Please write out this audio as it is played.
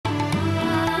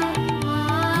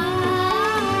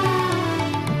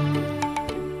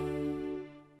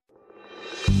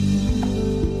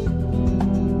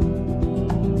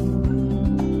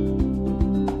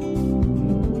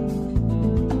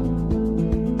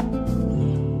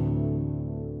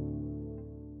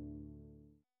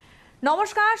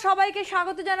নমস্কার সবাইকে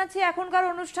স্বাগত জানাচ্ছি এখনকার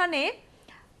অনুষ্ঠানে।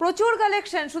 প্রচুর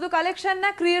কালেকশন, শুধু কালেকশন না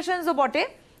ক্রিয়েশনসও বটে,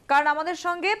 কারণ আমাদের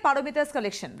সঙ্গে পারমিতাস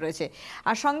কালেকশন রয়েছে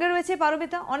আর সঙ্গে রয়েছে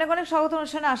পারমিতা। অনেক অনেক স্বাগত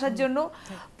অনুষ্ঠানে আসার জন্য।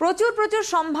 প্রচুর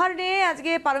সম্ভার নিয়ে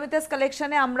আজকে পারমিতাস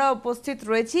কালেকশনে আমরা উপস্থিত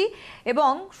রয়েছি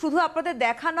এবং শুধু আপনাদের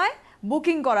দেখা নয়,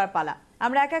 বুকিং করার পালা।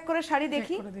 আমরা এক এক করে শাড়ি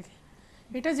দেখি।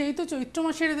 এটা যেহেতু চৈত্র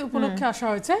মাসের উপলক্ষে আসা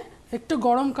হয়েছে, একটু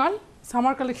গরমকাল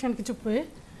সামার কালেকশন কিছু পেয়ে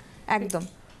একদম।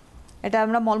 এটা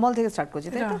আমরা মলমল থেকে স্টার্ট করছি,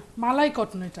 তাই তো? মালাই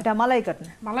কটন। এটা মালাই কটন।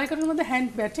 মালাই কটনের মধ্যে হ্যান্ড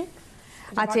ব্যাটিক।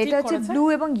 আচ্ছা, এটা হচ্ছে ব্লু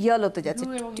এবং ইয়েলোতে যাচ্ছে।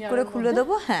 ঠিক করে খুলে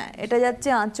দেবো। হ্যাঁ, এটা যাচ্ছে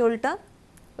আঁচলটা,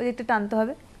 ওই একটু টানতে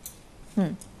হবে।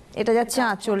 এটা যাচ্ছে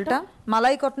আঁচলটা,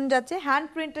 মালাই কটন যাচ্ছে, হ্যান্ড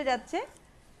প্রিন্টে যাচ্ছে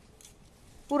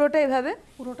পুরোটা এভাবে।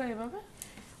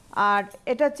 আর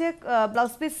এটা হচ্ছে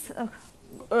ব্লাউজ পিস।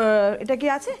 এটা কি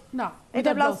আছে? না,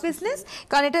 এটা ব্লাউজ পিস নেস,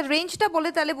 কারণ এটা রেঞ্জটা বলে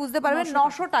তাহলে বুঝতে পারবেন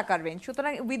 900 টাকার রেঞ্জ।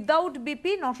 সুতরাং উইদাউট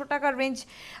বিপি 900 টাকার রেঞ্জ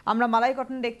আমরা মালাই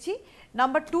কটন দেখছি।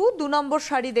 নাম্বার 2, 2 নম্বর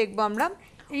শাড়ি দেখবো আমরা।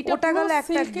 ওটা গেল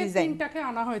একটা ডিজাইনটাকে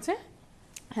আনা হয়েছে,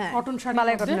 হ্যাঁ, কটন শাড়ি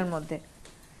মালাই কটনের মধ্যে।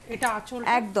 এটা আঁচল,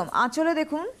 একদম আঁচলে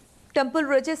দেখুন টেম্পল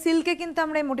রয়েছে। সিল্কে কিন্তু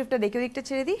আমরা এই মোটিভটা দেখি, ওদিকটা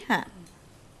ছেড়ে দিই। হ্যাঁ,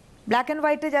 ব্ল্যাক এন্ড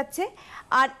হোয়াইটে যাচ্ছে।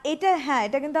 আর এটা হ্যাঁ,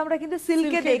 এটা কিন্তু আমরা কিন্তু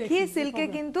সিল্কে দেখি। সিল্কে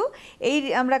কিন্তু এই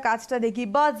আমরা কাজটা দেখি।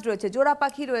 বাজ রয়েছে, জোড়া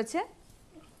পাখি রয়েছে,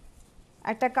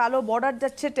 একটা কালো বর্ডার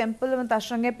যাচ্ছে টেম্পল এবং তার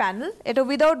সঙ্গে প্যানেল। এটা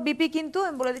উইদাউট বিপি কিন্তু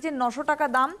আমি বলে দিচ্ছি 900 টাকা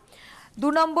দাম। 2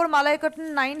 নম্বর মালাই কটন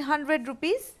 900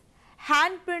 রুপিস।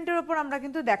 হ্যান্ড প্রিন্টের উপর আমরা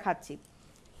কিন্তু দেখাচ্ছি।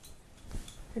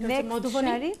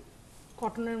 মধুবনী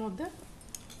কটনের মধ্যে,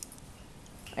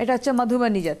 এটা হচ্ছে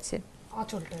মধুবনী যাচ্ছে।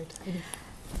 আঁচলটা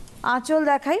আঁচল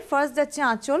দেখাই। ফার্স্ট যাচ্ছে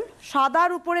আঁচল,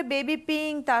 সাদার উপরে বেবি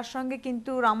পিঙ্ক, তার সঙ্গে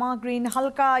কিন্তু রামা গ্রিন,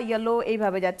 হালকা ইয়েলো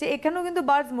এইভাবে যাচ্ছে। এখানেও কিন্তু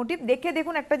বার্ডস মোটিভ। দেখে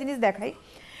দেখুন একটা জিনিস দেখাই,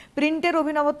 প্রিন্টের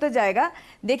অভিনবত্বের জায়গা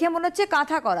দেখে মনে হচ্ছে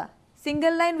কাঁথা করা,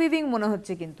 সিঙ্গেল লাইন উইভিং মনে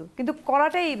হচ্ছে, কিন্তু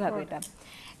করাটাই এইভাবে।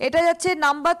 এটা যাচ্ছে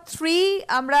নাম্বার 3।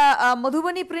 আমরা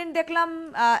মধুবনী প্রিন্ট দেখলাম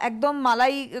একদম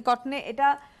মালাই কটনে। এটা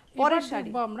পরের শাড়ি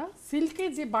আমরা সিল্কে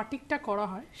যে বাটিকটা করা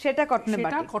হয় সেটা কটনে,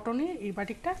 সেটা কটনে। এই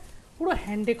বাটিকটা পুরো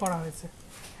হ্যান্ডে করা হয়েছে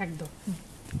একদম।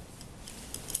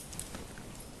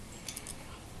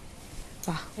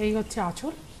 বাহ, এই হচ্ছে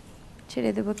আঁচল।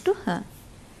 ছেড়ে দেবো একটু। হ্যাঁ,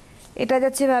 এটা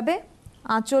যাচ্ছে ভাবে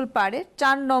আঁচল পাড়ে।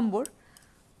 4 নম্বর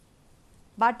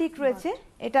বাটিক রয়েছে।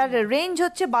 এটার রেঞ্জ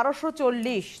হচ্ছে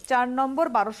 1240। 4 নম্বর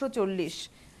 1240।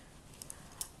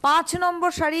 5 নম্বর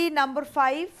শাড়ি নাম্বার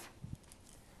 5।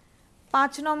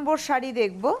 5 নম্বর শাড়ি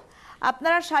দেখব।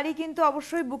 আপনারা শাড়ি কিন্তু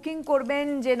অবশ্যই বুকিং করবেন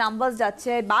যে নাম্বার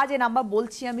যাচ্ছে বা যে নাম্বার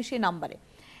বলছি আমি সেই নাম্বারে।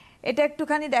 এটা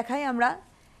একটুখানি দেখাই আমরা।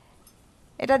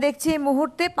 এটা দেখছি এই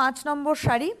মুহূর্তে 5 নম্বর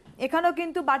শাড়ি। এখানেও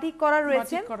কিন্তু বাটিক করা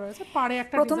রয়েছে।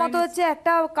 প্রথমত হচ্ছে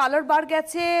একটা কালার বার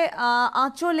গেছে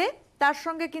আঁচলে, তার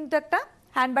সঙ্গে কিন্তু একটা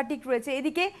হ্যান্ড বাটিক রয়েছে।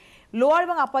 এদিকে লোয়ার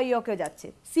এবং আপার ইয়কে যাচ্ছে।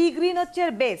 সি গ্রিন হচ্ছে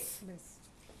বেস।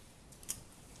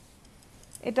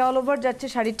 এটা অল ওভার যাচ্ছে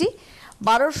শাড়িটি।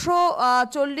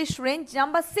 1240 রেঞ্জ।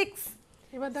 নাম্বার 6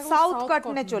 সাউথ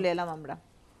কটনে চলে এলাম আমরা।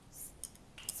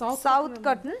 সাউথ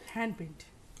কটন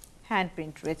হ্যান্ড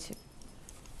প্রিন্ট রয়েছে।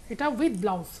 এটা উইথ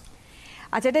ব্লাউজ।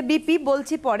 আচ্ছা, এটা বিপি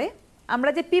বলছি পরে। আমরা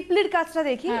যে পিপলির কাজটা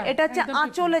দেখি, এটা হচ্ছে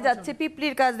আঁচলে যাচ্ছে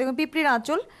পিপলির কাজ। দেখুন পিপলির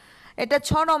আঁচল। এটা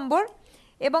 6 নম্বর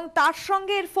এবং তার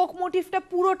সঙ্গে এর ফোক মোটিভটা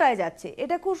পুরোটাই যাচ্ছে।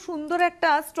 এটা খুব সুন্দর একটা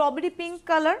স্ট্রবেরি পিঙ্ক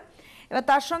কালার। এবার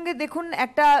তার সঙ্গে দেখুন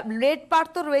একটা রেড পার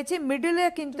তো রয়েছে, মিডলে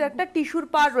কিন্তু একটা টিস্যুর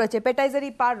পার রয়েছে, পেটাইজারি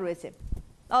পার রয়েছে।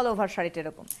 অল ওভার শাড়িটা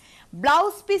এরকম।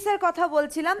 ব্লাউজ পিসের কথা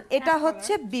বলছিলাম, এটা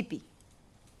হচ্ছে বিপি,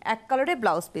 এক কালারে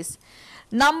ব্লাউজ পিস।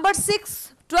 নাম্বার 6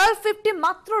 1250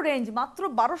 মাত্র রেঞ্জ, মাত্র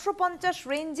 1250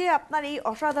 রেঞ্জে আপনার এই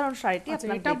অসাধারণ শাড়িটি।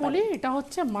 এটা বলি, এটা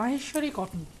হচ্ছে মাহেশ্বরী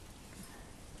কটন।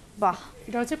 বাহ,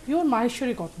 এটা হচ্ছে পিওর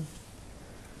মাহেশ্বরী কটন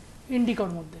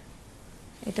ইন্ডিকোর মধ্যে।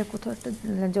 এটা কোথাও একটা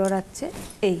জড়াচ্ছে।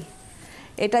 এই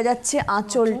এটা যাচ্ছে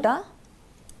আঁচলটা।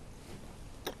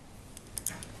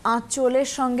 আঁচলের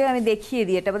সঙ্গে আমি দেখিয়ে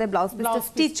দিই, এটা বোধহয় ব্লাউজ পিসটা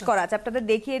স্টিচ করা আছে, আপনাদের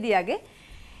দেখিয়ে দিই আগে।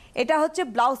 এটা হচ্ছে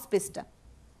ব্লাউজ পিসটা,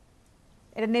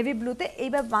 এটা নেভি ব্লুতে।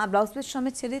 এইবার ব্লাউজ পিস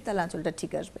সমেত ছেড়ে দিই, তাহলে আঁচলটা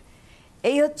ঠিক আসবে।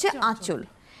 এই হচ্ছে আঁচল।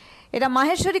 এটা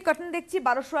মাহেশ্বরী কটন দেখছি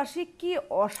 1280। কি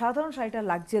অসাধারণ শাড়িটা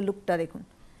লাগছে, লুকটা দেখুন।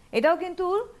 এটাও কিন্তু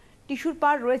টিস্যুর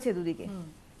পার রয়েছে দুদিকে।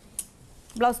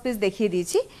 ব্লাউজ পিস দেখিয়ে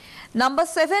দিয়েছি। Number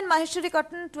 7 Maheshwari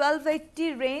cotton 1280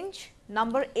 range.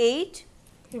 Number 8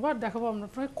 এবার দেখাবো আমরা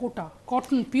কোটা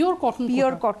কটন, পিওর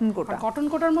কটন কোটা। কটন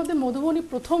কোটার মধ্যে মধুবনী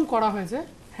প্রথম করা হয়েছে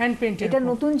হ্যান্ড পেইন্টেড। এটা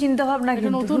নতুন চিন্তা ভাবনা,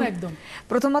 কিন্তু নতুন একদম।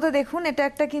 প্রথমত দেখুন, এটা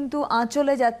একটা কিন্তু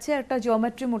আঁচলে যাচ্ছে একটা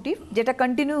জিওমেট্রি মোটিভ, যেটা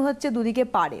কন্টিনিউ হচ্ছে দুদিকে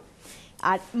পারে।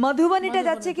 আর মধুবনীটা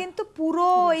যাচ্ছে কিন্তু পুরো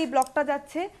এই ব্লকটা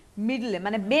যাচ্ছে মিডলে,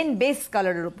 মানে বেস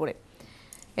কালারের উপরে।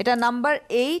 এটা নাম্বার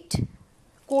 8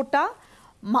 কোটা,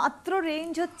 মাত্র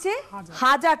রেঞ্জ হচ্ছে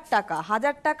 1000 টাকা,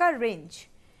 1000 টাকার রেঞ্জ।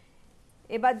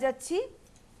 এবার যাচ্ছি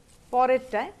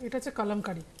পরেরটায়, এটা হচ্ছে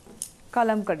কালামকারী,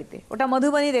 কালামকারিতে। ওটা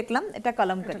মধুবনী দেখলাম, এটা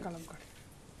কালামকারি।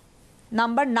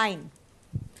 নাম্বার 9,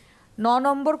 9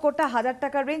 নম্বর কোটা, 1000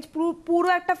 টাকার রেঞ্জ। পুরো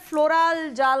একটা ফ্লোরাল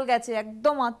জাল গেছে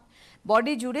একদম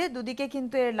বডি জুড়ে, দুদিকে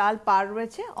কিন্তু এর লাল পাড়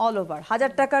রয়েছে, অল ওভার,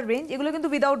 1000 টাকার রেঞ্জ। এগুলো কিন্তু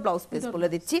উইদাউট ব্লাউজ পিস বলে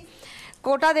দিচ্ছি।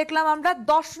 কোটা দেখলাম আমরা।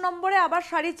 10 নম্বরে আবার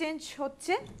শাড়ি চেঞ্জ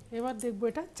হচ্ছে। এবার দেখবো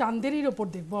এটা চান্দেরির ওপর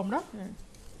দেখবো আমরা।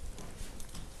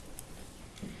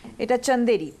 এটা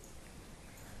চন্দেরি।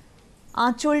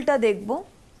 আঁচলটা দেখবো।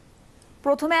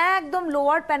 প্রথমে একদম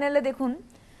লোয়ার প্যানেলে দেখুন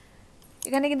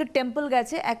এখানে কিন্তু টেম্পল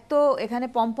গেছে, এক তো এখানে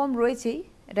পমপম রয়েছেই,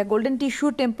 এটা গোল্ডেন টিস্যু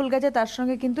টেম্পল গেছে, তার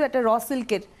সঙ্গে কিন্তু একটা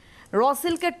র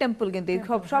সিল্কের টেম্পল, কিন্তু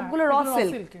সবগুলো র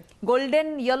সিল্ক, গোল্ডেন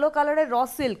ইয়েলো কালারের র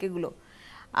সিল্ক এগুলো।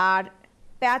 আর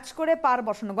প্যাচ করে পার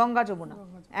বসানো, গঙ্গা যমুনা,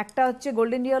 একটা হচ্ছে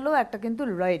গোল্ডেন ইয়েলো, একটা কিন্তু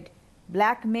রেড,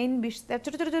 ব্ল্যাক মেইন,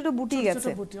 ছোট ছোট ছোট বুটি গেছে,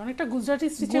 অনেকটা গুজরাটি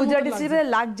স্টিচের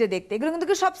লাগছে দেখতে। এগুলো কিন্তু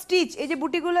সব স্টিচ, এই যে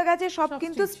বুটিগুলো গেছে সব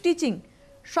কিন্তু স্টিচিং,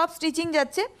 সব স্টিচিং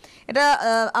যাচ্ছে। এটা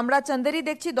আমরা চন্দেরি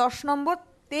দেখছি 10 নম্বর,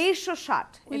 2360,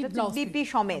 এটা ডিপি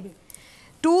সমেত,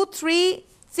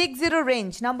 2360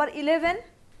 রেঞ্জ। নাম্বার 11,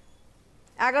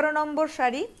 11 নম্বর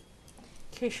শাড়ি,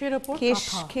 খেসের উপর।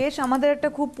 খেস আমাদের একটা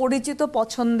খুব পরিচিত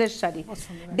পছন্দের শাড়ি,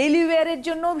 ডেইলি ওয়্যারের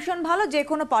জন্য ভীষণ ভালো, যে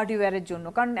কোনো পার্টি ওয়্যারের জন্য,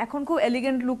 কারণ এখন খুব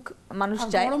এলিগেন্ট লুক মানুষ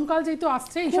চায়, গরমকাল যেহেতু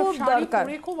আসছে এইসব শাড়ি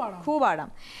পরে খুব আরাম।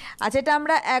 আচ্ছা, এটা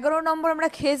আমরা 11 নম্বর আমরা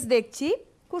খেস দেখছি,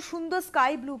 খুব সুন্দর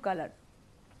স্কাই ব্লু কালার,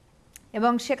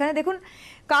 এবং সেখানে দেখুন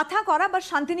কাঁথা করা, বা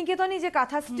শান্তিনিকেতনই যে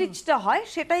কাঁথা স্টিচটা হয়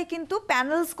সেটাই কিন্তু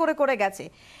প্যানেলস করে করে গেছে।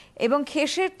 এবং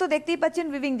খেসের তো দেখতেই পাচ্ছেন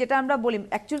উইভিং, যেটা আমরা বলি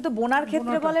অ্যাকচুয়ালি তো বোনার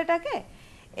ক্ষেত্রে বলে এটাকে,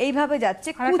 এইভাবে যাচ্ছে।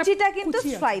 কুচিটা কিন্তু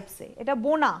স্ট্রাইপসে, এটা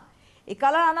বোনা, এই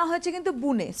কালার আনা হয়েছে কিন্তু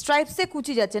বুনে, স্ট্রাইপসে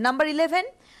কুচি যাচ্ছে। নাম্বার 11,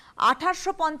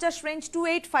 1850 রেঞ্জ,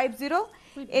 2850,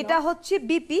 এটা হচ্ছে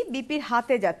বিপির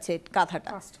হাতে যাচ্ছে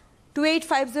কাঁথাটা,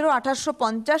 2850,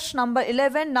 1850, নাম্বার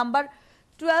 11। নাম্বার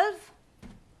 12,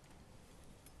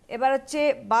 এবার হচ্ছে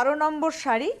 12 নম্বর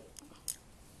শাড়ি।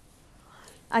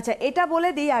 আচ্ছা, এটা বলে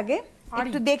দিই আগে,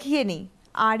 একটু দেখিয়ে নিই।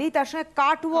 আরই তার সঙ্গে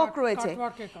কাট ওয়ার্ক রয়েছে,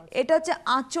 এটা হচ্ছে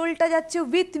আঁচলটা যাচ্ছে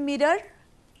উইথ মিরর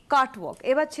কাট ওয়ার্ক।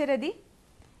 এবার ছেড়ে দিই,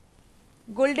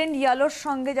 গোল্ডেন ইয়েলোর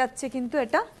সঙ্গে যাচ্ছে কিন্তু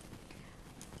এটা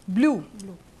ব্লু,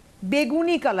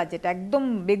 বেগুনি কালার, যেটা একদম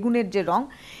বেগুনের যে রং,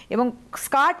 এবং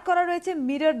স্কার্ট করা রয়েছে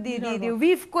মিরর দিয়ে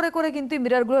উইভ করে করে কিন্তু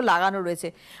মিররগুলো লাগানো রয়েছে।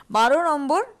 12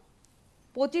 নম্বর,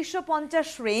 2550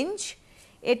 রেঞ্জ,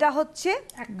 এটা হচ্ছে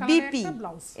বিপি,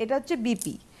 এটা হচ্ছে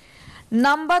বিপি।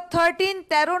 নাম্বার 13,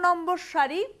 13 নম্বর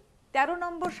শাড়ি, 13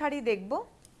 নম্বর শাড়ি দেখব।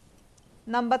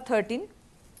 নাম্বার 13,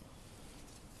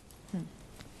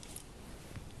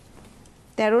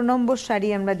 13 নম্বর শাড়ি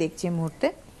আমরা দেখছি এই মুহূর্তে।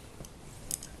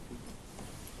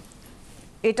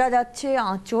 এটা যাচ্ছে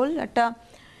আঁচল, একটা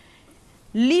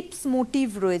লিপস মোটিভ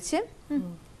রয়েছে,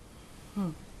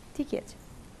 ঠিকই আছে,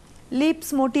 লিপস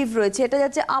মোটিভ রয়েছে, এটা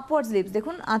যাচ্ছে আপওয়ার্ডস লিপস।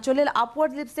 দেখুন আঁচলের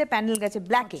আপওয়ার্ডস লিপসে প্যানেল গেছে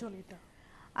ব্ল্যাকে।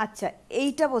 আচ্ছা,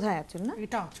 এইটা বোধহয় আঁচল না,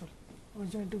 এটা আঁচল, ওই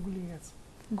জন্য একটু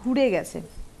ঘুরে গেছে।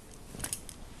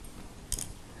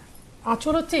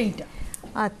 আঁচল হচ্ছে এইটা।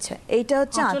 আচ্ছা, এইটা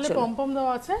হচ্ছে আঁচল, পমপম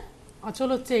দেওয়া আছে, আঁচল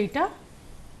হচ্ছে এইটা।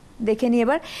 দেখে নি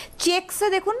এবার চেকসে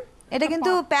দেখুন, এটা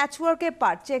কিন্তু প্যাচ ওয়ার্কের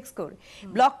পার্ট, চেকস করে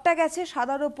ব্লকটা গেছে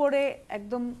সাদার উপরে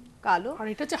একদম কালো, আর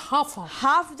এটা হচ্ছে হাফ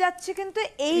হাফ যাচ্ছে কিন্তু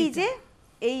এই যে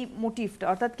এই মোটিভটা,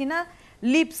 অর্থাৎ কিনা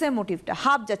লিপসের মোটিভটা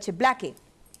হাফ যাচ্ছে ব্ল্যাকে।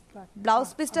 ব্লাউজ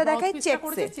পিসটা দেখাই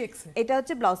চেকসে, এটা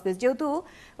হচ্ছে ব্লাউজ পিস, যেহেতু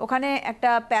ওখানে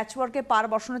একটা প্যাচ ওয়ার্কে পার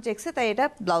বসানো চেকসে, তাই এটা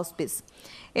ব্লাউজ পিস।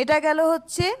 এটা গেল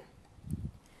হচ্ছে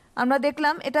আমরা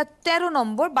দেখলাম এটা 13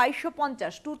 নম্বর,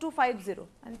 2250, 2250।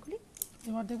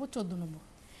 এবার দেখবো 14 নম্বর,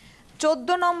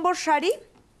 14 নম্বর শাড়ি,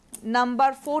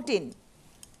 নাম্বার 14।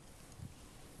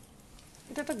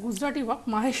 এটা একটা গুজরাটি ওয়ার্ক,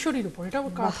 মাহেশ্বরীর উপর, এটা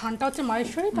থানটা হচ্ছে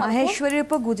মাহেশ্বরীর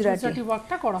উপর গুজরাটি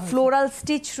ওয়ার্কটা করা হয়েছে, ফ্লোরাল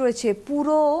স্টিচ রয়েছে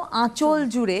পুরো আঁচল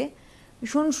জুড়ে,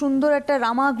 ভীষণ সুন্দর একটা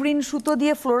রামা গ্রিন সুতো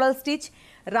দিয়ে ফ্লোরাল স্টিচ।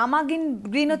 রামা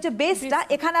গ্রিন হচ্ছে বেসটা,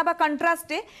 এখানে আবার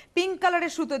কন্ট্রাস্টে পিঙ্ক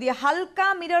কালারের সুতো দিয়ে হালকা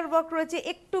মিরর ওয়ার্ক রয়েছে,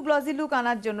 একটু গ্লসি লুক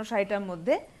আনার জন্য শাড়িটার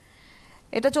মধ্যে।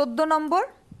 এটা 14 নম্বর,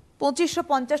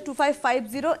 2550,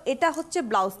 2550, এটা হচ্ছে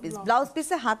ব্লাউজ পিস। ব্লাউজ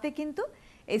পিসে হাতে কিন্তু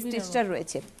এই স্টিচটা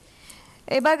রয়েছে।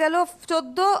 এবার গেল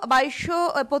 14, 2200,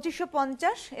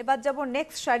 2550। এবার যাব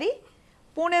নেক্সট শাড়ি,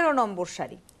 15 নম্বর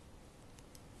শাড়ি,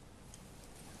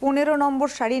 15 নম্বর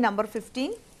শাড়ি, নাম্বার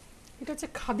 15। এটা হচ্ছে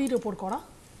খাদির ওপর করা,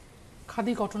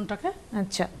 খাদি কটনটাকে।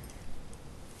 আচ্ছা,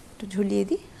 একটু ঝুলিয়ে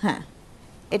দিই। হ্যাঁ,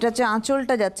 এটা হচ্ছে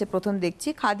আঁচলটা যাচ্ছে প্রথম দেখছি,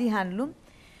 খাদি হ্যান্ডলুম,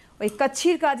 ওই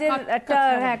কাচ্ছির কাজের একটা,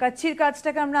 হ্যাঁ কাচ্ছির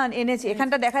কাজটাকে আমরা এনেছি।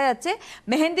 এখানটা দেখা যাচ্ছে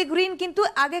মেহেন্দি গ্রিন, কিন্তু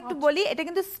আগে একটু বলি এটা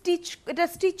কিন্তু স্টিচ, এটা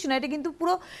স্টিচ না, এটা কিন্তু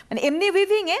পুরো মানে এমনি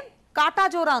উইভিং এ কাটা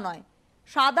জোড়া নয়,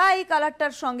 সাদা এই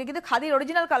কালারটার সঙ্গে কিন্তু খাদির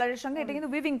অরিজিনাল কালারের সঙ্গে এটা কিন্তু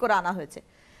উইভিং করে আনা হয়েছে।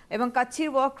 এবং কাচ্ছির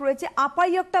ওয়ার্ক রয়েছে, আপার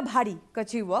ইয়কটা ভারী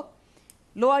কাচ্ছির ওয়ার্ক,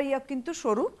 লোয়ার ইয়ক কিন্তু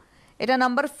সরু। এটা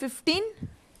নাম্বার 15,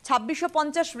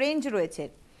 2650 রেঞ্জ রয়েছে।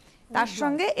 তার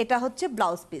সঙ্গে এটা হচ্ছে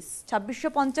blouse piece,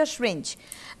 2650 range.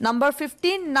 Number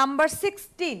 15, number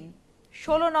 16,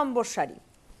 16 নম্বর শাড়ি,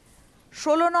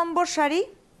 16 নম্বর শাড়ি।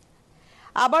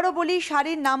 আবারও বলি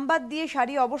শাড়ির নাম্বার দিয়ে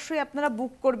শাড়ি অবশ্যই আপনারা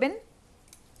বুক করবেন।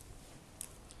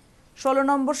 16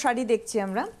 নম্বর শাড়ি দেখছি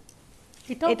আমরা,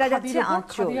 এটা যাচ্ছে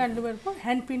আঁচল,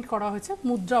 হ্যান্ড প্রিন্ট করা হয়েছে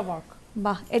মুদ্রা ওয়ার্ক।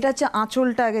 বাহ, এটা হচ্ছে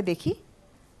আঁচলটা আগে দেখি।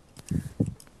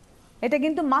 এটা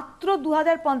কিন্তু মাত্র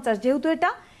 2050, যেহেতু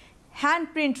এটা হ্যান্ড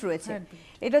প্রিন্ট রয়েছে।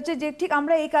 এটা হচ্ছে যে ঠিক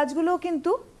আমরা এই কাজগুলো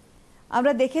কিন্তু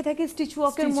আমরা দেখে থাকি স্টিচ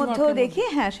ওয়ার্কের মধ্যেও দেখি,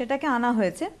 হ্যাঁ সেটাকে আনা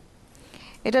হয়েছে।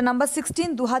 এটা নাম্বার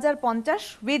 16, 2050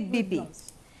 উইথ বিপি।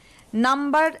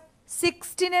 নাম্বার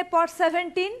 16 এর পর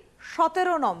 17,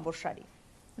 17 নম্বর শাড়ি,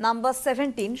 নাম্বার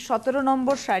 17, 17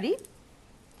 নম্বর শাড়ি,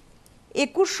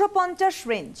 2150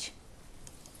 রেঞ্জ।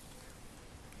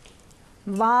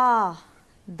 বাহ,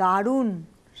 দারুণ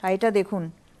শাড়িটা দেখুন,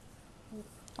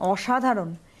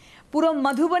 অসাধারণ। পুরো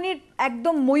মধুবনীর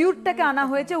একদম ময়ূরটাকে আনা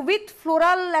হয়েছে উইথ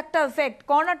ফ্লোরাল একটা এফেক্ট,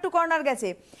 কর্নার টু কর্নার গেছে।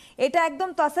 এটা একদম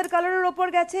তসর কালারের ওপর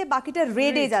গেছে, বাকিটা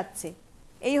রেডে যাচ্ছে।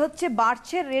 এই হচ্ছে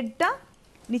বাড়ছে রেডটা,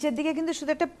 নিচের দিকে কিন্তু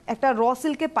শুধু একটা র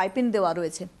সিল্কে পাইপিং দেওয়া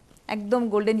রয়েছে একদম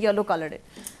গোল্ডেন ইয়েলো কালারের।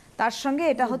 তার সঙ্গে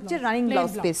এটা হচ্ছে রানিং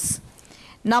ব্লাউজ পিস।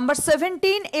 নাম্বার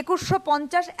 17,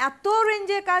 2150, এত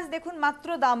রেঞ্জের কাজ দেখুন, মাত্র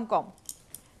দাম কম।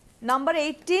 নাম্বার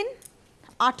 18,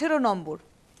 18 নম্বর,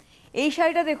 এই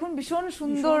শাড়িটা দেখুন ভীষণ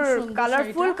সুন্দর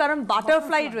কালারফুল, কারণ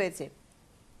বাটারফ্লাই রয়েছে।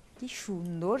 কি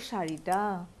সুন্দর শাড়িটা।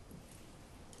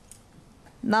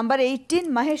 নাম্বার 18,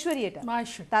 মাহেশ্বরী। এটা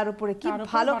তার উপরে কি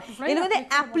ভালো, এর মধ্যে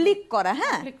অ্যাপ্লিক করা,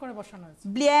 হ্যাঁ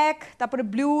ব্ল্যাক, তারপরে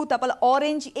ব্লু, তারপরে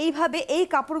অরেঞ্জ, এইভাবে এই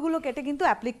কাপড়গুলো কেটে কিন্তু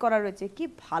অ্যাপ্লিক করা রয়েছে। কি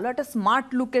ভালো একটা স্মার্ট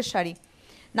লুকের শাড়ি।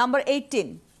 নাম্বার 18,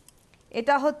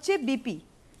 এটা হচ্ছে বিপি,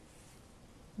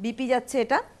 বিপি যাচ্ছে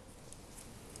এটা।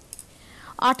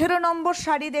 18 নম্বর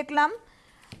শাড়ি দেখলাম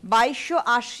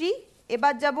 2280।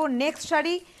 এবার যাব নেক্সট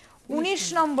শাড়ি, 19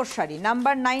 নম্বর শাড়ি,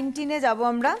 নাম্বার 19-এ যাব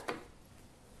আমরা।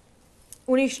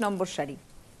 19 নম্বর শাড়ি,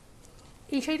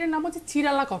 এই শাড়িটার নাম হচ্ছে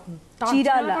চিরালা কটন।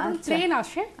 চিরালা প্লেন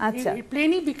আসে, আচ্ছা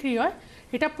প্লেনই বিক্রি হয়।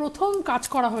 এটা প্রথম কাজ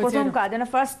করা হয়েছে, প্রথম কাজ, না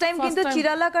ফার্স্ট টাইম কিন্তু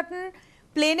চিরালা কটন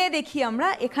প্লেনে দেখি আমরা,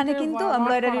 এখানে কিন্তু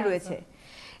এমব্রয়ডারি রয়েছে।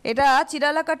 এটা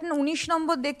চিরালা কটন 19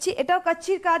 নম্বর দেখছি। এটাও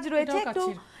কাচ্ছির কাজ রয়েছে, একটু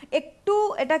একটু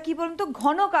এটা কি বলুন তো,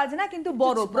 ঘন কাজ না কিন্তু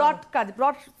বড় ব্রড কাজ,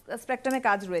 ব্রড স্পেকট্রামে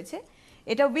কাজ রয়েছে।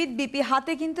 এটা উইথ বিপি,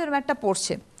 হাতে কিন্তু এরকম একটা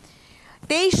পড়ছে।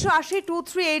 2380,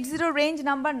 2380 রেঞ্জ,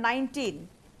 নাম্বার 19।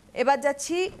 এবার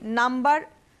যাচ্ছি নাম্বার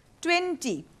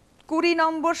 20, 20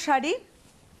 নম্বর শাড়ি,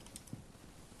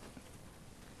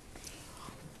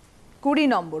 20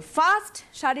 নম্বর। ফার্স্ট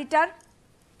শাড়িটার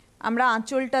আমরা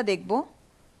আঁচলটা দেখব,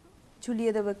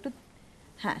 ঝুলিয়ে দেবো একটু,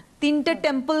 হ্যাঁ 3টে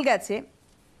টেম্পল গেছে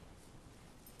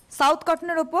সাউথ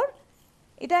কটনের ওপর।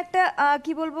 এটা একটা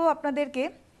কি বলবো আপনাদেরকে,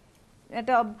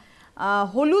 এটা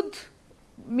হলুদ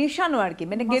মেশানো আর কি,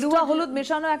 মানে গেরুয়া হলুদ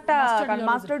মেশানো একটা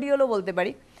মাস্টার্ড ইয়েলো বলতে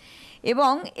পারি।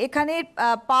 এবং এখানে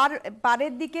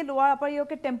পাড়ের দিকে লোয়ার আপার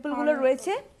ইয়োকের টেম্পলগুলো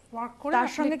রয়েছে, তার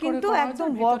সঙ্গে কিন্তু একদম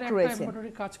ওয়ার্ক রয়েছে।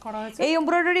 এই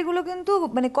এমব্রয়ডারি গুলো কিন্তু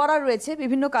মানে করা রয়েছে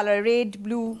বিভিন্ন কালার, রেড,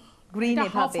 ব্লু, গ্রিন,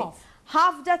 এভাবে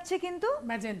হাফ যাচ্ছে কিন্তু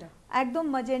ম্যাজেন্টা, একদম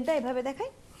ম্যাজেন্টা, এভাবে দেখাই,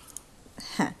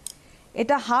 হ্যাঁ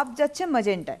এটা হাফ যাচ্ছে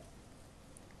ম্যাজেন্টায়,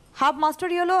 half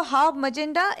mustard yellow, half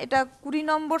magenta. এটা 20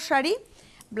 নম্বর শাড়ি।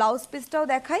 ব্লাউজ পিসটাও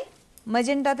দেখাই,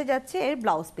 ম্যাজেন্টাতে যাচ্ছে এর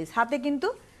ব্লাউজ পিস, হাতে কিন্তু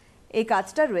এই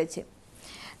কাজটা রয়েছে।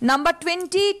 নাম্বার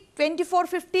 20,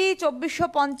 2450,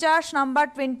 2450, নাম্বার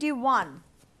 21,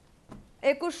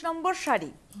 21 নম্বর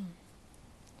শাড়ি।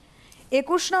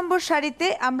 21 নম্বর শাড়িতে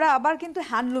আমরা আবার কিন্তু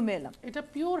হ্যান্ডলুমে এলাম। এটা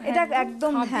পিওর, এটা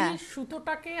একদম হ্যাঁ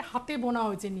সুতোটাকে হাতে বোনা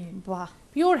হয়েছে নিয়ে, বাহ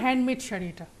পিওর হ্যান্ডমেড শাড়ি।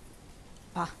 এটা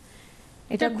বাহ,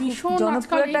 এটা ভীষণ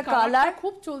জনপ্রিয় একটা কালার,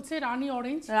 খুব চলছে, রানী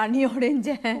অরেঞ্জ, রানী অরেঞ্জ,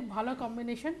 হ্যাঁ খুব ভালো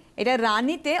কম্বিনেশন। এটা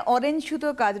রানীতে অরেঞ্জ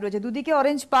সুতোর কাজ রয়েছে, দুদিকে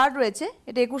অরেঞ্জ পাড় রয়েছে।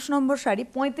 এটা 21 নম্বর শাড়ি,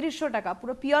 3500 টাকা,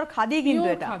 পুরো পিওর খাদি কিন্তু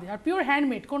এটা, আর পিওর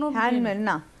হ্যান্ডমেড, কোনো হ্যান্ডমেড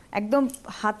না, একদম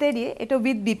হাতেরই। এটা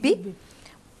উইথ বিপি,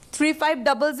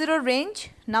 3500 রেঞ্জ,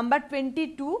 নাম্বার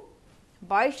 22।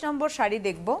 22 নম্বর শাড়ি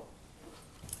দেখব,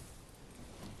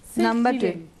 নাম্বার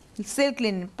 2 সিল্ক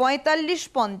লিনেন,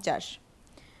 4550,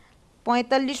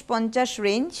 4550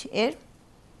 রেঞ্জ এর।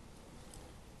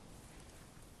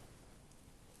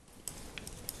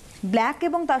 ব্ল্যাক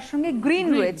এবং তার সঙ্গে গ্রিন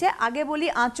রয়েছে। আগে বলি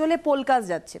আঁচলে পোলকাস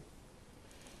যাচ্ছে,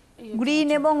 গ্রিন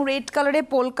এবং রেড কালারে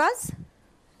পোলকাস,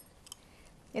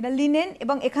 এটা লিনেন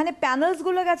এবং এখানে প্যানেলস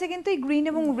গুলো গেছে কিন্তু এই গ্রিন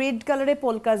এবং রেড কালারে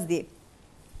পোলকাস দিয়ে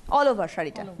অল ওভার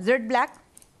শাড়িটা, জেড ব্ল্যাক,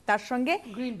 তার সঙ্গে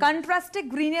কন্ট্রাস্টে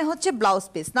গ্রিনে হচ্ছে ব্লাউজ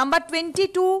পিস। নাম্বার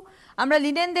 22 আমরা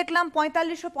লিনেন দেখলাম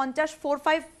 4550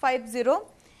 4550।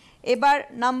 এবার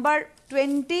নাম্বার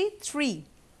 23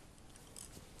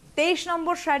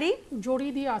 নম্বর শাড়ি, জড়ি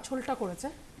দিয়ে আঁচলটা করেছে,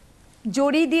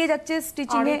 জড়ি দিয়ে যাচ্ছে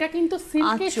স্টিচিং এ, এটা কিন্তু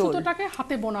সিল্কের সুতোটাকে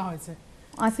হাতে বোনা হয়েছে,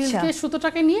 সিল্কের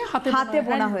সুতোটাকে নিয়ে হাতে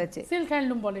বোনা হয়েছে, সিল্ক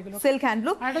হ্যান্ডলুম বলে এগুলো, সিল্ক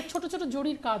হ্যান্ডলুম। আর এটা ছোট ছোট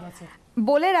জড়ির কাজ আছে।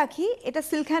 বলে রাখি এটা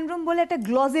সিল্ক হ্যান্ডলুম বলে একটা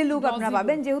গ্লজি লুক আপনারা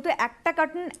পাবেন, যেহেতু একটা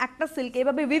কটন একটা সিল্ক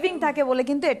এভাবে উইভিং থাকে বলে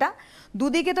কিন্তু এটা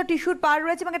দুদিকে তো টিস্যুর পার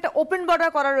রয়েছে এবং একটা ওপেন বর্ডার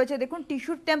করা রয়েছে, দেখুন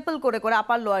টিস্যুর টেম্পল করে করে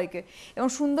আপার লোয়ারকে, এবং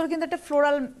সুন্দর কিন্তু একটা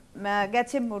ফ্লোরাল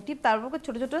গেছে মোটিভ, তারপর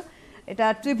ছোট ছোট এটা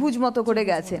ত্রিভুজ মতো করে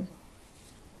গেছে।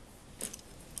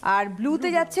 আর ব্লুতে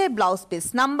যাচ্ছে ব্লাউজ পিস।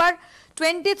 নাম্বার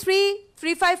 23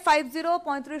 3550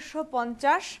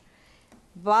 3550।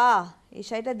 বাহ, এই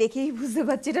শাড়িটা দেখেই বুঝতে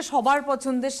পারছি এটা সবার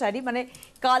পছন্দের শাড়ি, মানে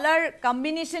কালার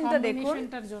কম্বিনেশনটা দেখুন,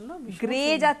 গ্রে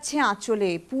যাচ্ছে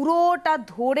আঁচলে পুরোটা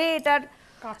ধরে, এটার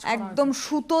একদম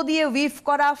সুতো দিয়ে উইভ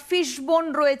করা, ফিশ বোন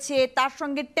রয়েছে, তার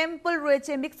সঙ্গে টেম্পল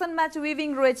রয়েছে, মিক্স অ্যান্ড ম্যাচ উইভিং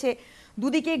রয়েছে,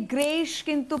 দুদিকে গ্রেইশ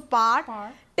কিন্তু পার,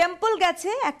 টেম্পল গেছে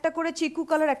একটা করে চিকু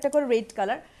কালার একটা করে রেড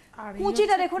কালার,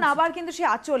 কুচিটা দেখুন আবার কিন্তু সেই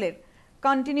আঁচলের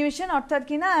কন্টিনিউশন, অর্থাৎ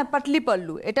কিনা পাটলি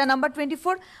পাল্লু। এটা নাম্বার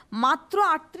 24, মাত্র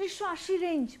 3880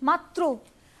 রেঞ্জ মাত্র,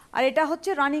 আর এটা হচ্ছে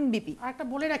রানিং বিপি। আর একটা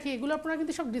বলে রাখি এগুলো আপনারা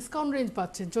কিন্তু সব ডিসকাউন্ট রেঞ্জ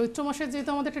পাচ্ছেন, চৈত্র মাসে যেহেতু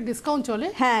আমাদের একটা ডিসকাউন্ট চলে,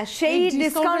 হ্যাঁ সেই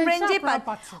ডিসকাউন্ট রেঞ্জে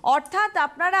পাচ্ছেন। অর্থাৎ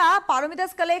আপনারা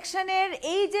পারমিতাস কালেকশনের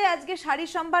এই যে আজকে শাড়ি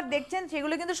সম্ভার দেখছেন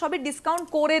সেগুলো কিন্তু সবই ডিসকাউন্ট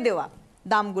করে দেওয়া,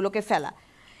 দামগুলোকে ফেলা।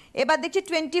 এবার দেখছি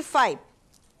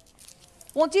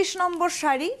 25 নম্বর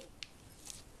শাড়ি,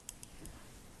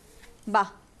 বাহ,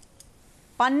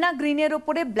 পান্না গ্রিনের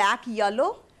উপরে ব্ল্যাক ইয়েলো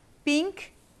পিঙ্ক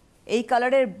এই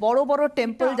কালারের বড় বড়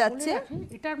টেম্পল যাচ্ছে,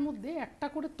 এটার মধ্যে একটা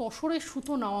করে তসরের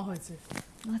সুতো নেওয়া হয়েছে,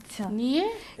 আচ্ছা নিয়ে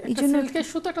একটা সিল্কের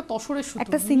সুতো একটা তসরের সুতো,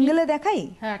 একটা সিঙ্গেলে দেখাই,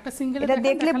 হ্যাঁ একটা সিঙ্গেলে এটা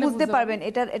দেখলে বুঝতে পারবেন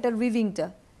এটার উইভিংটা,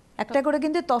 একটা করে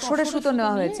কিন্তু তসরের সুতো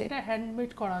নেওয়া হয়েছে, এটা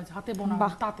হ্যান্ডমেড করা আছে, হাতে বোনা,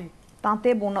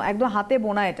 তাঁতে বোনা, একদম হাতে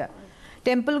বোনা। এটা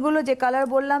টেম্পলগুলো যে কালার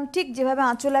বললাম ঠিক যেভাবে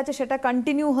আঁচল আছে সেটা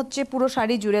কন্টিনিউ হচ্ছে পুরো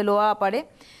শাড়ি জুড়ে, লোয়া পারে।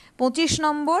 25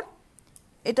 নম্বর,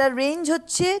 এটার রেঞ্জ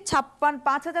হচ্ছে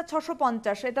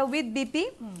 5650, এটা উইথ বিপি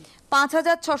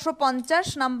 5650।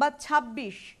 নাম্বার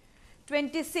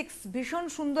 26 ভীষণ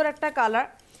সুন্দর একটা কালার,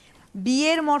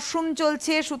 বিয়ের মরশুম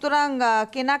চলছে সুতরাং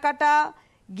কেনাকাটা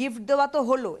গিফট দেওয়া তো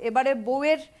হলো, এবারে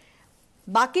বউয়ের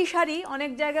বাকি শাড়ি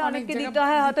অনেক জায়গায় অনেককে দিতে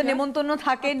হয়, হয়তো নেমন্তন্ন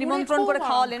থাকে, নিমন্ত্রণ করে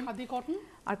খাওয়ালেন,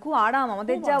 আর খুব আরাম,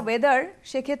 আমাদের যা ওয়েদার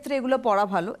সেক্ষেত্রে এগুলো পরা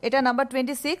ভালো। এটা নাম্বার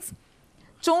 26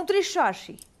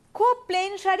 3480, খুব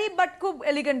প্লেন শাড়ি বাট খুব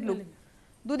এলিগেন্ট লুক,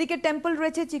 দুদিকে টেম্পল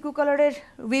রয়েছে চিকু কালারের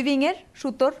উইভিং এর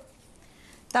সুতোর,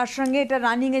 তার সঙ্গে এটা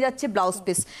রানিং এ যাচ্ছে ব্লাউজ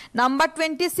পিস। নাম্বার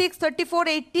 26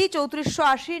 3480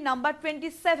 3480। নাম্বার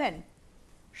 27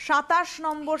 27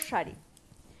 নম্বর শাড়ি,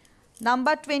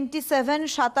 নাম্বার 27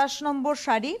 27 নম্বর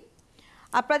শাড়ি।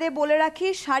 আপনাদের বলে রাখি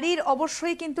শাড়ির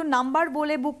অবশ্যই কিন্তু নাম্বার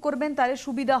বলে বুক করবেন, তাহলে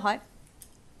সুবিধা হয়।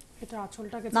 এটা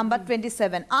আঁচলটা নাম্বার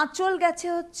 27 আঁচল গেছে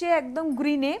হচ্ছে একদম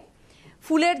গ্রিনে,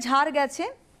 ফুলের ঝাড় গেছে,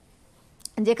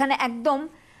 যেখানে একদম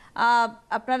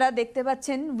আপনারা দেখতে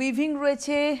পাচ্ছেন উইভিং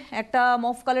রয়েছে, একটা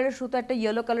মফ কালারের সুতো একটা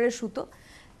ইয়েলো কালারের সুতো,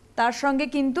 তার সঙ্গে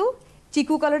কিন্তু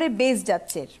চিকু কালারের বেস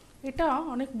যাচ্ছে। এটা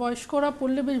অনেক বয়স্করা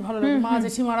পরলে বেশ ভালো লাগে, মা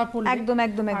জেঠিমারা পরলে একদম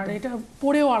একদম আর এটা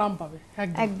পরেও আরাম পাবে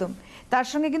একদম। তার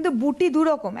সঙ্গে কিন্তু বুটি দু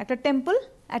রকম, একটা টেম্পল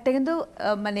একটা কিন্তু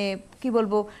মানে কি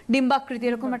বলবো ডিম্বাকৃতি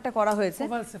এরকম একটা করা হয়েছে,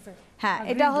 হ্যাঁ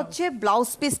এটা হচ্ছে ব্লাউজ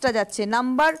পিসটা যাচ্ছে।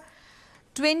 নাম্বার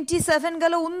 27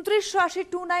 গেল 2980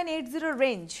 2980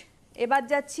 রেঞ্জ। এবার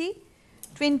যাচ্ছি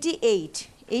 28,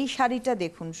 এই শাড়িটা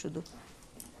দেখুন, শুধু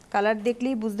কালার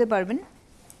দেখলেই বুঝতে পারবেন।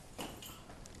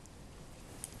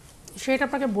 সেটা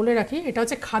আপনাকে বলে রাখি এটা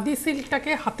হচ্ছে খাদি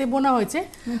সিল্কটাকে হাতে বোনা হয়েছে,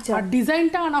 আর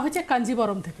ডিজাইনটা আনা হয়েছে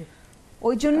কাঞ্জিবরম থেকে,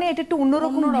 ওই জন্য এটা একটু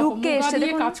অন্যরকম লুকে এসে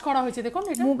দেখুন কাজ করা হয়েছে, দেখুন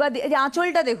এটা মুগা দিয়ে, এই যে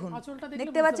আঁচলটা দেখুন,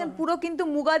 দেখতে পাচ্ছেন পুরো কিন্তু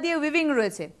মুগা দিয়ে উইভিং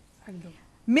রয়েছে, একদম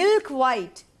মিল্ক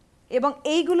হোয়াইট, এবং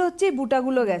এইগুলো হচ্ছে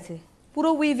বুটাগুলো গেছে পুরো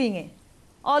উইভিং এ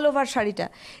অল ওভার শাড়িটা।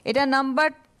 এটা নাম্বার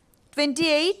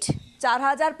 28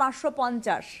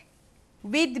 4550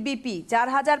 উইথ বিপি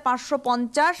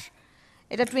 4550।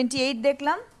 এটা 28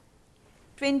 দেখলাম।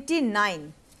 29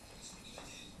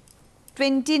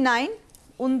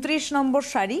 29 নম্বর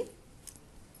শাড়ি,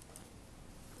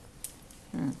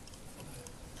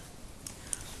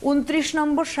 29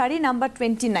 নম্বর শাড়ি নাম্বার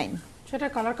 29, সেটা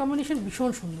কালার কম্বিনেশন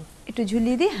ভীষণ সুন্দর, একটু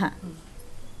ঝুলিয়ে দিই, হ্যাঁ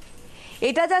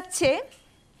এটা যাচ্ছে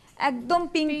একদম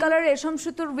পিঙ্ক কালার রেশম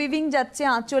সুতোর উইভিং যাচ্ছে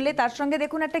আঁচলে, তার সঙ্গে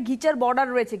দেখুন একটা ঘিচার বর্ডার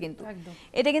রয়েছে কিন্তু,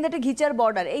 এটা কিন্তু একটা ঘিচার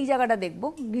বর্ডার, এই জায়গাটা দেখবো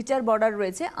ঘিচার বর্ডার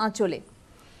রয়েছে আঁচলে,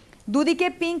 দুদিকে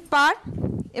পিঙ্ক পার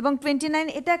এবং 29,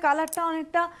 এটা কালারটা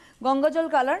অনেকটা গঙ্গাজল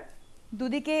কালার,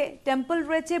 দুদিকে টেম্পল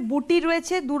রয়েছে, বুটি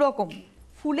রয়েছে দু রকম,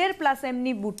 ফুলের প্লাস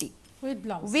এমনি বুটি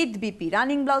with BP,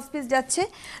 running blouse piece যাচ্ছে।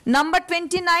 নাম্বার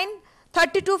 29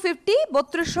 3250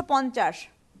 3250।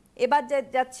 এবার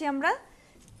যাচ্ছি আমরা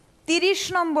 30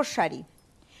 নম্বর শাড়ি,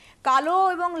 কালো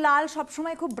এবং লাল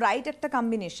সবসময় খুব ব্রাইট একটা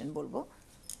কম্বিনেশন বলবো।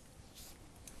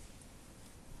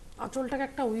 আঁচলটাকে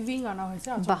একটা উইভিং আনা হয়েছে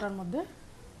আঁচলটার মধ্যে,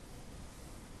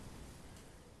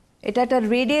 এটা একটা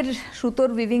রেডের সুতোর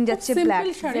উইভিং যাচ্ছে, ব্ল্যাক,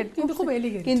 কিন্তু খুব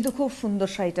এলিগেন্ট, কিন্তু খুব সুন্দর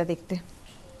শাড়িটা দেখতে,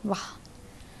 বাহ।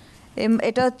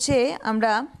 এটা হচ্ছে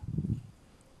আমরা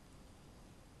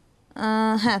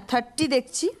হ্যাঁ 30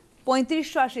 দেখছি,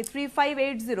 3580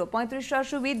 3580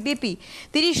 3580 উইথ বিপি,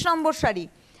 30 নম্বর শাড়ি।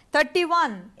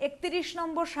 31 31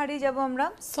 নম্বর শাড়ি যাব আমরা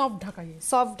সফট ঢাকাইয়ে,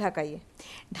 সফট ঢাকাইয়ে।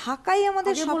 ঢাকাই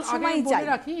আমাদের সবসময় চাই।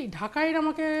 রাখি ঢাকাইয়ের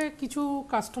আমাকে কিছু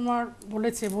কাস্টমার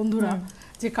বলেছে বন্ধুরা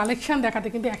যে কালেকশন দেখাতে,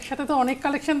 কিন্তু একসাথে তো অনেক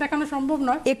কালেকশন দেখানো সম্ভব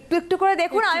নয়, একটু একটু করে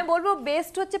দেখুন। আমি বলবো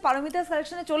বেস্ট হচ্ছে পারমিতাস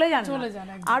কালেকশনে চলে যান,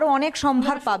 আরো অনেক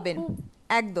সম্ভার পাবেন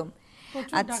একদম।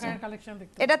 আচ্ছা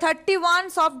এটা 31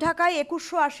 সফট ঢাকায়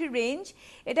 2180 রেঞ্জ,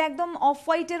 এটা একদম অফ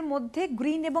হোয়াইটের মধ্যে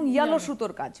গ্রিন এবং ইয়েলো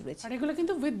সুতোর কাজ রয়েছে, আর এগুলো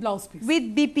কিন্তু with blouse piece with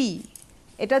BP,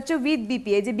 এটা হচ্ছে উইথ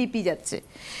বিপি, এই যে বিপি যাচ্ছে।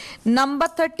 নাম্বার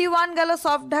 31 গেল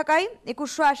সফট ঢাকায়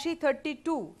 2180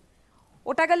 32,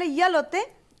 ওটা গেল ইয়েলোতে,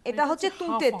 এটা হচ্ছে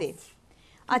তুঁতেতে।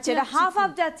 আচ্ছা এটা হাফ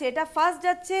হাফ যাচ্ছে, এটা ফার্স্ট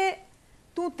যাচ্ছে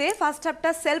তুঁতে, ফার্স্ট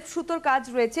হাফটা সেলফ সুতোর কাজ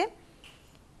রয়েছে,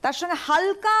 তার সঙ্গে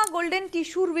হালকা গোল্ডেন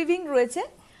টিস্যুর উইভিং রয়েছে,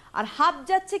 আর হাফ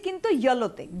যাচ্ছে কিন্তু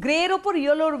ইয়েলোতে, গ্রে এর উপর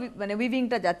ইয়েলোর মানে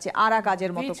উইভিংটা যাচ্ছে, আরা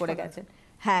কাজের মতো করে গেছেন,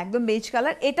 হ্যাঁ একদম বেজ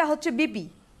কালার। এটা হচ্ছে বিপি।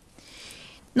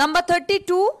 নাম্বার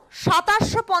 32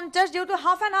 2750, যেহেতু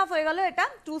হাফ অ্যান্ড হাফ হয়ে গেল, এটা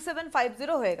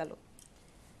 2750 হয়ে গেল।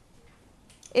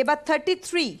 এবার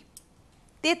 33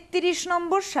 33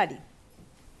 নম্বর শাড়ি,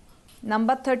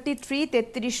 নাম্বার 33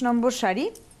 33 নম্বর sari,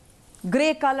 grey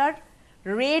colour,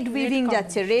 red weaving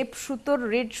যাচ্ছে, রেড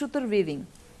সুতোর উইভিং,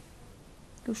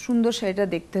 খুব সুন্দর শাড়িটা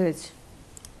দেখতে হয়েছে,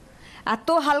 এত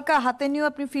হালকা হাতে নিয়েও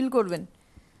আপনি ফিল করবেন।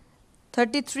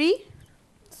 33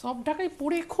 সব ঢাকাই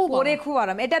পরে খুব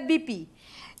আরাম। এটা বিপি,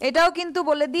 এটাও কিন্তু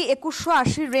বলে দিই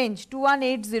 2180 রেঞ্জ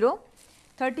 2180।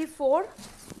 34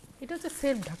 এটা হচ্ছে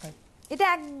সেলফ ঢাকাই, এটা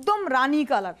একদম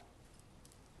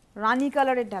রানী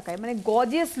কালারের ঢাকায়, মানে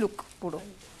গর্জিয়াস লুক পুরো।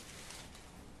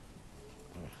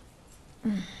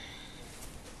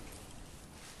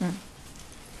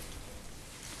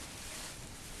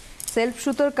 সেলফ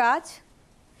সুতোর কাজ,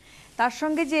 তার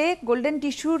সঙ্গে যে গোল্ডেন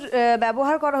টিস্যুর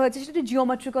ব্যবহার করা হয়েছে সেটা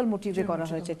জিওমেট্রিক্যাল মোটিভে করা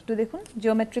হয়েছে, একটু দেখুন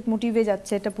জিওমেট্রিক মোটিভে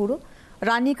যাচ্ছে, এটা পুরো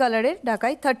রানী কালারের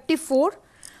ঢাকায়। 34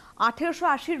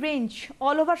 1880 রেঞ্জ,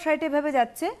 অল ওভার শাড়িটা এভাবে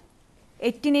যাচ্ছে,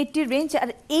 1880 রেঞ্জ। আর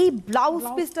এই ব্লাউজ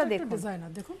পিসটা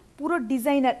দেখুন, পুরো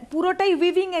ডিজাইনার, পুরোটাই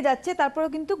উইভিং এ যাচ্ছে, তারপরে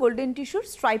কিন্তু গোল্ডেন টিস্যুর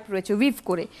স্ট্রাইপ রয়েছে উইভ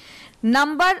করে।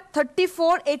 নাম্বার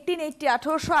 34 1880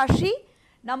 1880।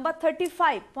 নাম্বার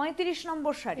 35 35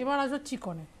 নম্বর শাড়ি, এবার আসবে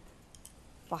চিকনে,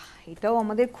 বাহ এটাও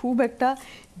আমাদের খুব একটা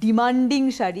ডিমান্ডিং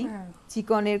শাড়ি,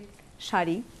 চিকনের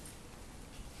শাড়ি,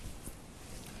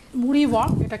 মুড়ি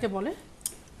ওয়ার্ক এটাকে বলে,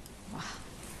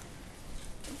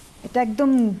 এটা একদম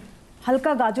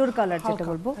হালকা গাজর কালার যেটা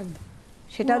বলবো,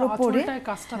 সেটার উপরে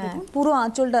পুরো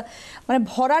আঁচলটা মানে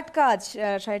ভরাট কাজ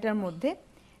শাড়িটার মধ্যে,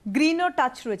 গ্রিনও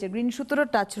টাচ রয়েছে, গ্রিন সুতোরও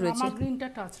টাচ রয়েছে,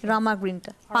 রামা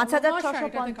গ্রিনটা।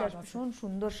 5650, ভীষণ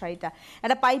সুন্দর শাড়িটা,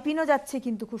 একটা পাইপিনও যাচ্ছে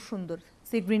কিন্তু খুব সুন্দর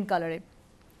সি গ্রিন কালারের।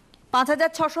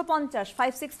 5650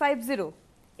 5650,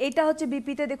 এইটা হচ্ছে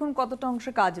বিপিতে, দেখুন কতটা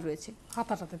অংশে কাজ রয়েছে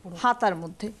হাতার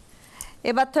মধ্যে।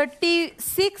 এবার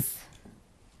 36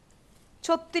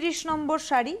 36 নম্বর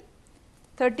শাড়ি,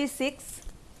 36,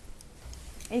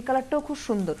 এই কালারটাও খুব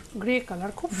সুন্দর, গ্রে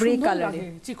কালার, খুব সুন্দর লাগে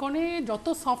চিকনে, যত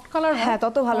সফট কালার হ্যাঁ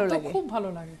তত ভালো লাগে, খুব ভালো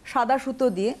লাগে। সাদা সুতো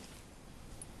দিয়ে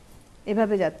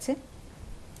এভাবে যাচ্ছে।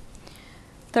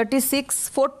 36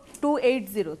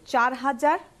 4280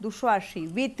 4280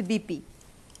 উইথ বিপি।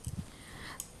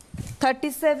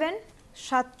 37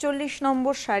 47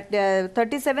 নম্বর শাড়ি,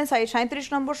 37 37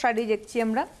 নম্বর শাড়ি দেখছি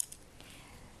আমরা,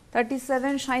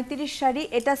 37 37 শাড়ি,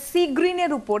 এটা সি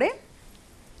গ্রিনের উপরে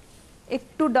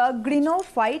একটু ডার্ক গ্রিন ও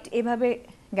হোয়াইট এভাবে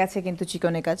গেছে কিন্তু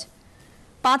চিকনের কাজ।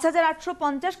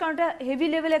 5850, কারণ এটা হেভি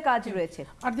লেভেলে কাজ রয়েছে,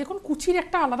 আর দেখুন কুচির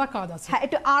একটা আলাদা কাজ আছে, হ্যাঁ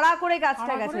একটু আড়া করে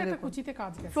কাজটা গেছে, দেখুন কুচিতে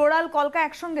কাজ গেছে, ফ্লোরাল কলকা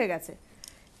একসঙ্গে গেছে,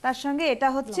 তার সঙ্গে এটা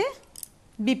হচ্ছে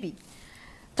বিপি।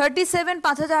 37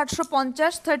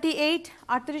 5850। 38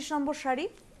 38 নম্বর শাড়ি,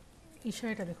 এই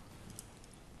শাড়িটা দেখুন,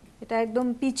 এটা একদম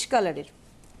পিচ কালারের,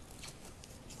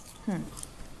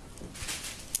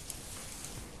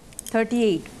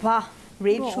 38, বাহ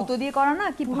রেড পুরো সুতো দিয়ে করা না,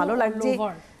 কি পুরো ভালো all লাগছে।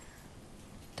 over।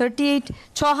 38,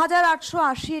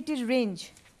 6880 এটির রেঞ্জ।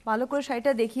 ভালো করে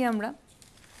শাড়িটা দেখি আমরা।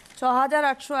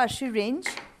 6880 রেঞ্জ।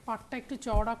 পাটটা একটু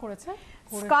চওড়া করেছে,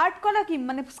 করে স্কার্ট করা কি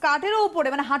মানে স্কার্টেরও উপরে,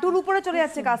 মানে হাঁটুর উপরে চলে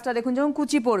যাচ্ছে কাজটা, দেখুন যখন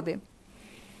কুচি পড়বে।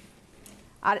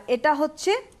 আর এটা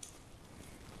হচ্ছে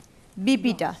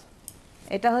বিপিটা,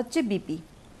 এটা হচ্ছে বিপি।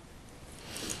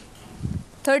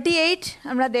 38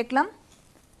 আমরা দেখলাম।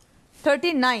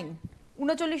 39,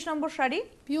 39 নম্বর শাড়ি,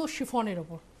 পিওর শিফনের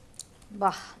ওপর।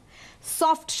 বাহ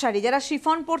সফট শাড়ি, যারা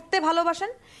শিফন পরতে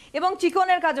ভালোবাসেন এবং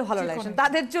চিকনের কাজও ভালো লাগে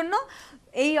তাদের জন্য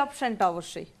এই অপশনটা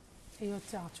অবশ্যই। এই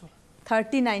হচ্ছে আঁচল।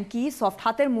 39 কি সফট,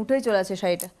 হাতের মুঠোয় চলে আছে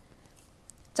শাড়িটা।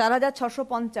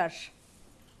 4650,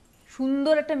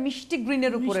 সুন্দর একটা মিষ্টি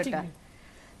গ্রিনের উপর মিষ্টি এটা, green।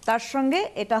 তার সঙ্গে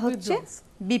এটা হচ্ছে blouse।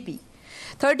 বিপি।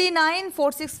 39,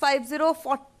 4650,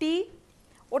 40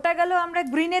 ওটা গেল আমরা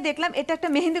গ্রিনে দেখলাম, এটা একটা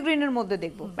মেহেন্দি গ্রিনের মধ্যে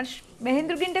দেখবো, মানে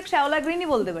মেহেন্দি গ্রিনটা শ্যাওলা গ্রিনই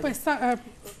বলতে পারি, পেস্তা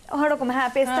ওরকম, হ্যাঁ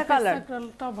পেস্তা কালার।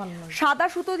 কালারটাও ভালো লাগে। সাদা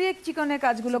সুতো দিয়ে চিকনের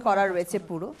কাজগুলো করা রয়েছে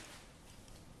পুরো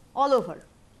অল ওভার।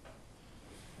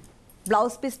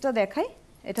 ব্লাউজ পিসটা দেখাই,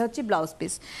 এটা হচ্ছে ব্লাউজ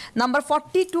পিস নাম্বার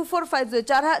 40,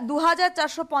 2450,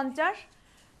 2450।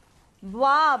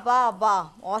 বাহ বাহ বাহ,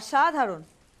 অসাধারণ,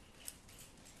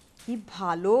 কি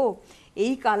ভালো।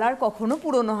 এই কালার কখনো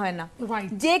পুরনো হয় না,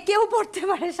 White। যে কেউ পরতে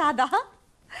পারে সাদা।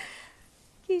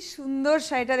 কি সুন্দর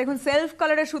শাড়িটা দেখুন, সেলফ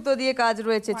কালারের সুতো দিয়ে কাজ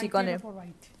রয়েছে চিকনের।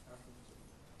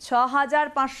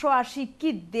 6580, কি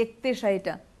দেখতে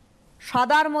শাড়িটা,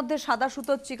 সাদার মধ্যে সাদা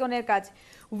সুতোর চিকনের কাজ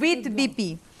উইথ বিপি।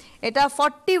 এটা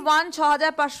 41,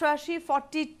 6580,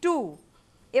 42।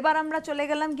 এবার আমরা চলে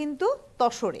গেলাম কিন্তু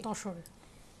তসরে,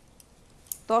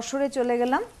 তসরে চলে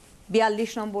গেলাম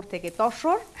 42 নম্বর থেকে।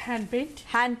 তসর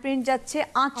হ্যান্ড প্রিন্ট যাচ্ছে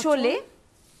আঁচলে,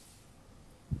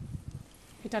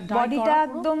 বডিটা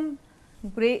একদম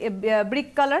ব্রিক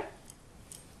কালার।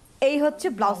 এই হচ্ছে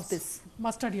ব্লাউজ পিস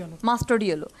মাস্টার্ড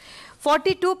ইয়েলো।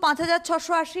 42,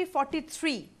 5680,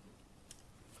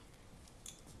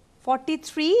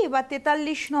 43। এবার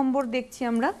 43 নম্বর দেখছি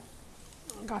আমরা,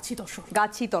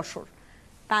 গাছি তসর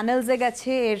প্যানেলসে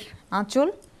গেছে এর আঁচল।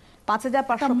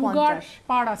 5550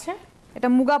 পাড় আছে, এটা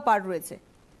মুগা পাড় রয়েছে,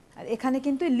 আর এখানে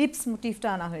কিন্তু লিপস মোটিভটা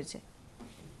আনা হয়েছে।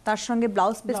 তার সঙ্গে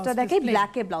ব্লাউজ পিসটা দেখে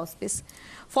ব্ল্যাকে ব্লাউজ পিস।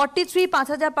 43,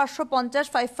 5550,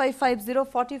 5550,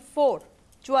 44,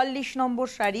 44 নম্বর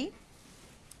শাড়ি।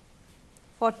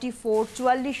 44,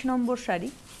 44 নম্বর শাড়ি,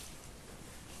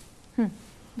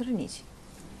 ধরে নিয়েছি।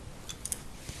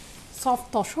 সফট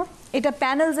তসর, এটা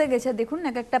প্যানেলসে গেছে, দেখুন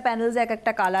এক একটা প্যানেলসে এক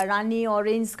একটা কালার, রানি,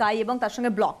 অরেঞ্জ, স্কাই এবং তার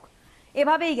সঙ্গে ব্লক,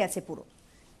 এভাবেই গেছে পুরো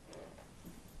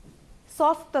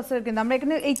সফট তসর। কিন্তু আমরা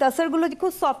এখানে এই তসরগুলো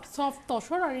খুব সফট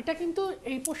তসর, আর এটা কিন্তু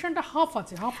এই পোরশনটা হাফ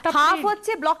আছে, হাফ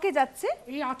হচ্ছে ব্লকে যাচ্ছে,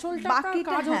 এই আঁচলটা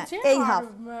বাকিটা কাজ হচ্ছে, এই হাফ।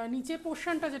 নিচে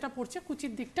পোরশনটা যেটা পড়ছে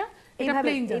কুচির দিকটা, এটা এইভাবে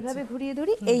প্লেন যাচ্ছে, এইভাবে ঘুরিয়ে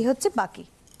ধরি, এই হচ্ছে বাকি,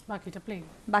 বাকিটা প্লেন।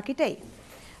 বাকিটাই।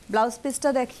 ব্লাউজ পিসটা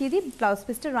দেখিয়ে দিই, ব্লাউজ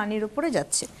পিসটা রানির উপরে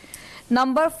যাচ্ছে।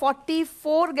 নাম্বার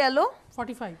 44 গেল,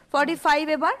 45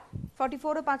 এবার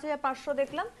 44ও 5500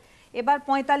 দেখলাম। এবার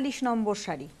 45 নম্বর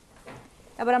শাড়ি,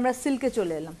 এবার আমরা সিল্কে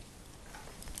চলে এলাম।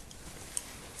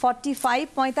 45,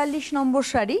 45 নম্বর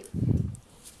শাড়ি,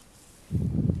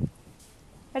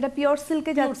 এটা পিওর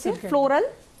সিল্কে যাচ্ছে, floral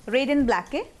red and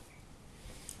ব্ল্যাকে,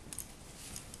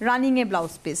 running A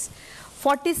blouse piece.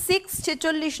 46,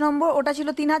 46 নম্বর, ওটা ছিল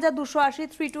 3280,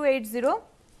 3280,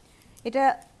 এটা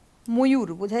ময়ূর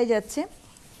বোঝাই যাচ্ছে।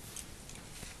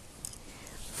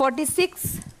 46,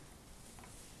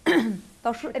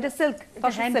 তসর, এটা সিল্ক,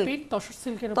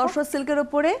 তসর সিল্কের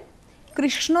উপরে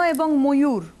কৃষ্ণ এবং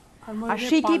ময়ূর আর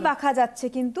শিকি পাখা যাচ্ছে,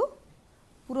 কিন্তু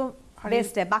পুরো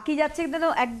বেস্টে বাকি যাচ্ছে কিন্তু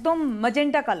একদম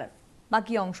ম্যাজেন্টা কালার,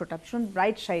 বাকি অংশটা ভীষণ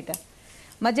ব্রাইট শাড়িটা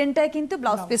ম্যাজেন্টায়, কিন্তু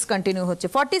ব্লাউজ পিস কন্টিনিউ হচ্ছে।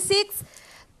 46,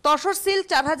 tussar silk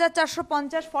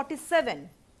 4450, 47,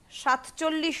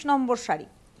 47 number sari.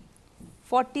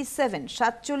 47,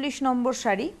 47 number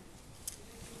sari.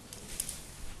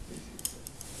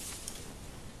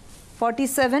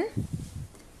 47,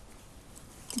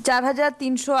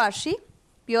 4380,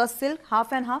 pure silk, half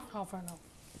and half,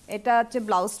 এটা হচ্ছে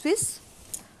ব্লাউজ পিস।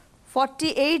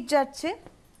 48 যাচ্ছে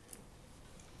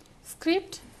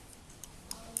স্ক্রিপ্ট,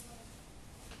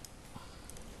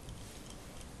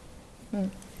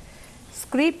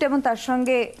 স্ক্রিপ্ট এবং তার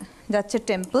সঙ্গে যাচ্ছে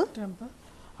temple,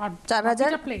 R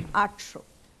 4800,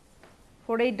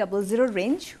 4800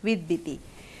 range with BP.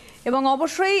 এবং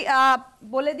অবশ্যই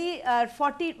বলে দিই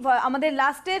 40, আমাদের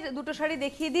লাস্টের দুটো শাড়ি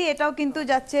দেখিয়ে দিই, এটাও কিন্তু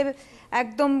যাচ্ছে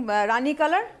একদম রানী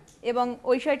কালার, এবং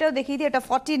ওই শাড়িটাও দেখিয়ে দিই, এটা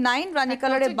 49 রানী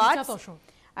কালারের বাজ,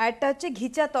 আর একটা হচ্ছে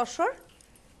ঘিচা তসর,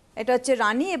 এটা হচ্ছে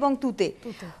রানী এবং তুতে।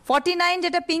 49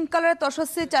 যেটা পিঙ্ক কালারের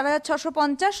তসস্যি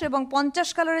 4650, এবং 50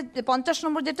 কালারের 50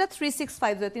 নম্বর যেটা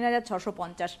 3650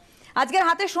 3650। আজকের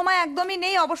হাতে সময় একদমই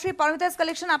নেই, অবশ্যই পারমিতাস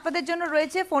কালেকশন আপনাদের জন্য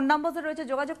রয়েছে, ফোন নাম্বার রয়েছে,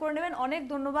 যোগাযোগ করে নেবেন। অনেক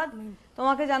ধন্যবাদ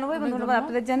তোমাকে জানাবো এবং ধন্যবাদ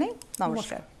আপনাদের জানাই,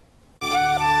 নমস্কার।